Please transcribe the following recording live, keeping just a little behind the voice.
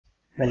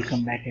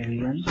Welcome back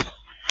everyone.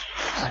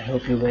 I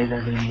hope you guys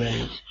are doing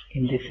well.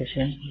 In this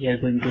session we are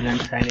going to learn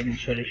silent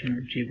installation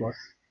of Jboss.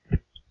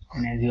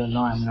 And as you all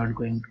know, I am not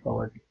going to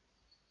cover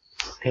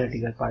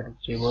theoretical part of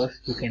Jboss.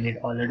 You can read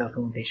all the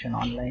documentation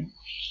online.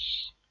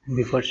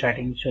 Before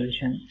starting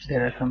installation,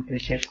 there are some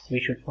pre-checks we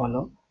should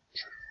follow.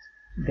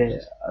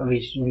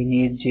 We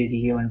need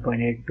JDK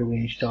 1.8 to be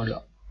installed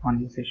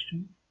on the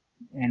system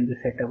and the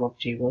setup of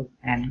Jboss,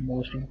 and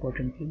most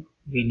importantly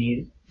we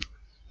need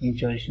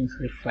installation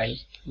script file.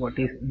 What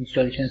is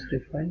installation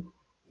script file?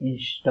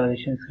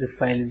 Installation script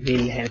file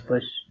will help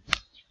us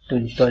to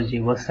install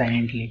Jboss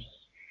silently.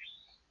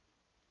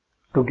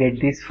 To get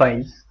these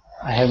files,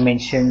 I have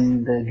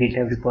mentioned the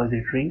GitHub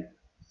repository.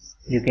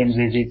 You can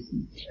visit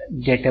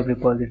GitHub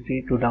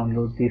repository to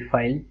download this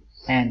file,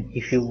 and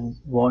if you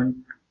want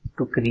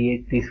to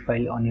create this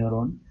file on your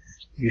own,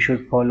 you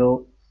should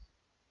follow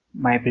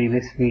my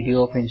previous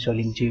video of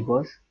installing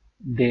Jboss.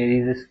 There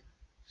is a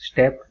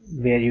step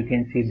where you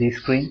can see this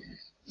screen.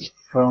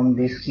 From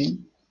this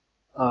screen,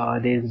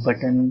 there is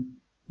button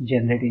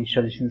generate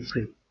installation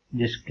script.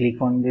 Just click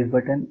on this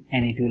button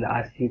and it will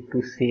ask you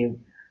to save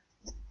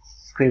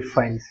script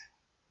files.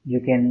 You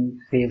can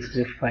save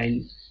script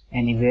file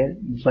anywhere,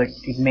 but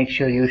make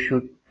sure you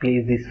should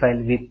place this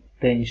file with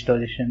the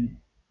installation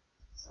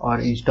or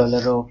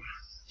installer of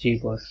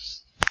Jboss.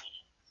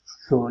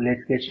 So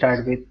let's get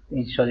started with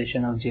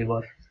installation of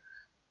Jboss.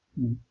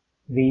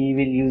 We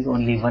will use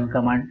only one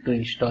command to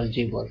install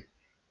Jboss.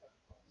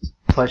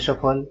 First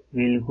of all,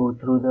 we will go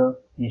through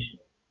the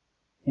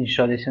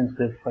installation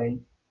script file,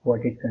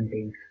 what it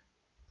contains.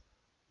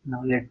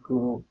 Now let's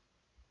go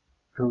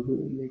through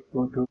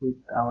with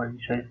our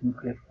installation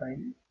script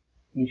file.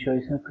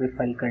 Installation script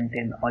file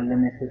contains all the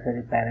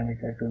necessary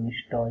parameters to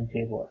install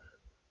Jboss.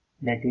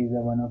 That is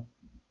the one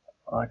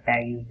of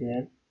tag is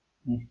there,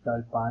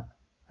 install path.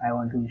 I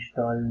want to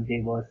install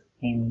Jboss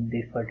in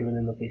this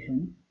particular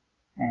location,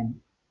 and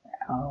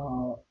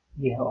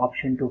we have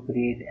option to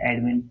create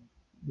admin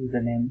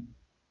username,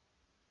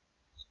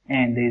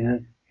 and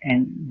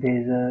there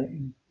is a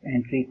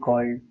entry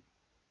called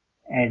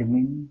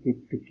admin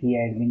with the key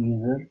admin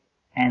user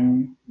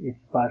and its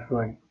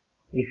password.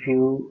 If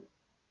you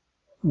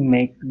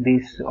make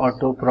this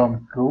auto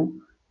prompt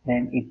true,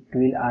 then it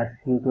will ask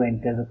you to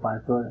enter the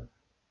password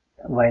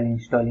while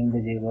installing the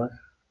Jboss.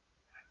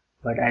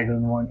 But I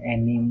don't want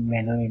any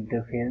manual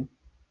interference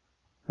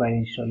while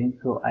installing,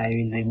 so I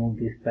will remove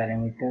this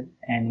parameter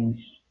and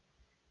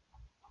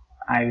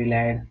I will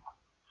add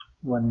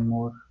one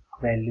more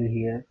value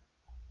here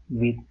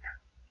with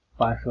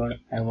password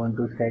I want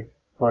to set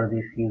for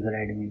this user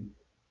admin.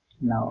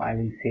 Now I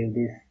will save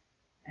this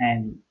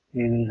and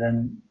we will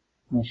run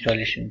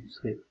installation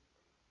script.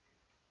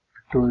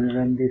 To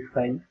run this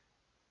file,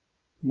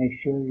 make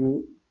sure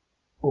you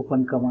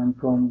open command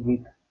prompt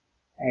with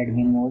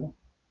admin mode,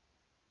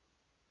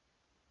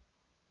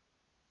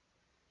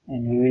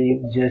 and we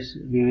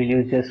will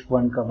use just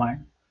one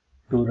command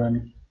to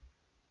run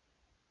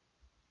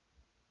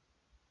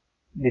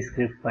this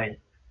script file.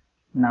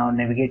 Now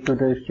navigate to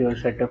your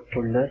setup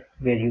folder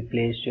where you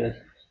placed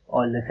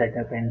all the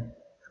setup and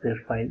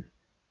script files.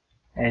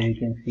 As you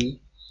can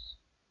see,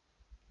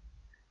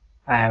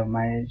 I have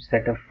my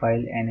setup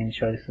file and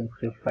installation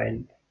script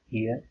file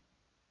here.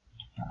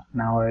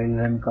 Now I will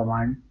run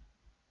command.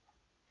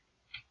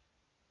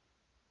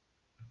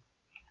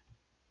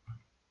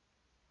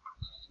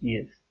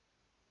 Yes,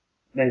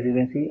 as you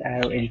can see, I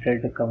have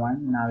entered the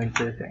command. Now I will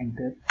press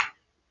enter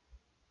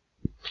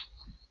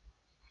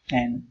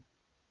and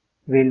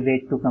we'll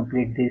wait to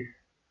complete this.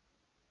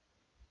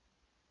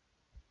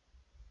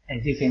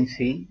 As you can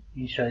see,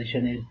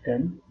 installation is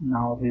done.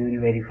 Now we will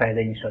verify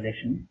the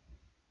installation.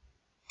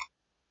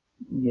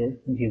 Yes,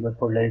 Jboss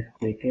folder is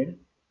created.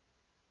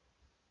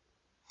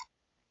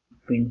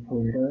 Pin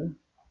folder,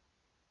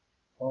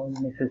 all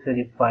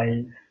necessary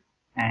files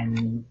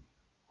and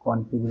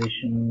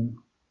configuration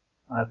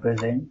are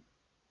present.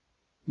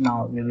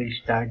 Now we will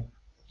start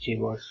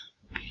Jboss.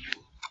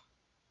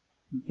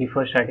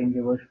 Before starting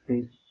Jboss,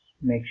 please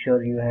make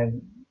sure you have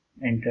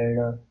entered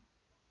a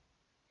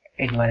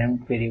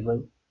environment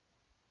variable.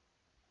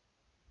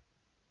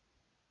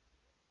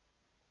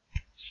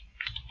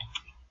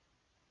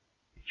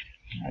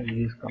 I will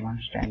use command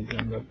stand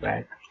on the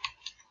back,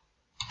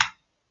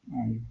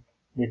 and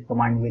this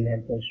command will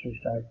help us to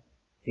start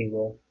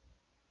Jboss.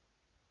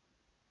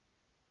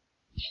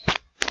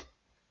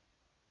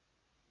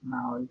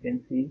 Now you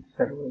can see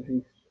server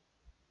is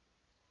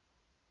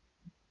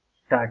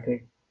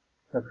started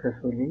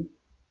successfully.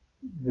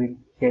 We'll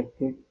check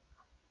it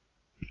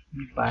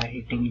by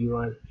hitting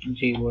your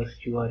Jboss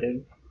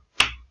URL.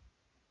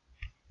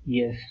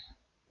 Yes,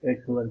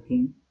 it's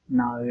working.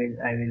 Now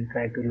I will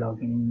try to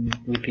log in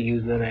with the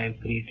user I have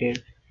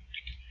created.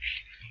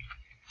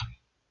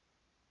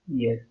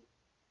 Yes,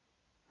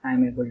 I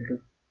am able to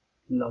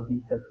log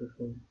in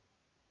successfully.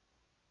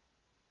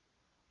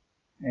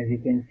 As you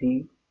can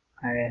see,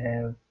 I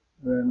have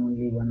run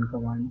only one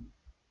command.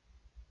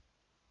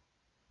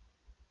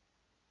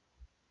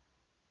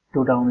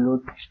 To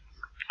download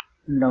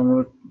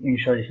download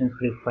installation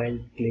script file,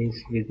 please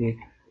visit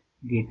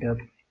GitHub,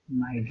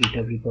 my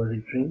GitHub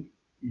repository,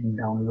 and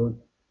download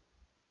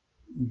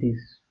this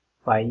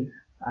file.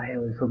 I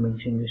have also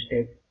mentioned the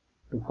steps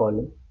to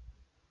follow.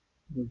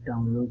 Just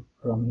download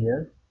from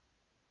here,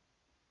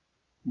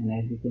 and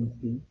as you can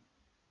see,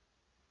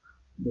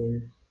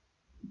 there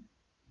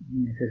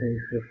necessary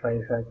script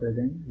files are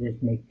present.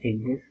 Just make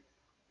changes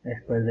as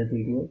per the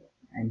video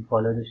and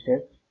follow the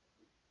steps.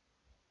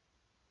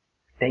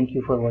 Thank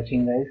you for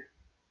watching, guys.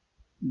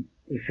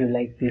 If you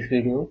like this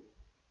video,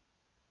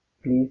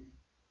 please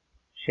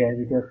share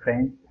with your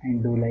friends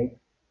and do like.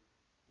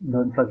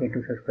 Don't forget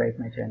to subscribe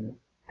my channel.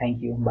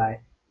 Thank you. Bye.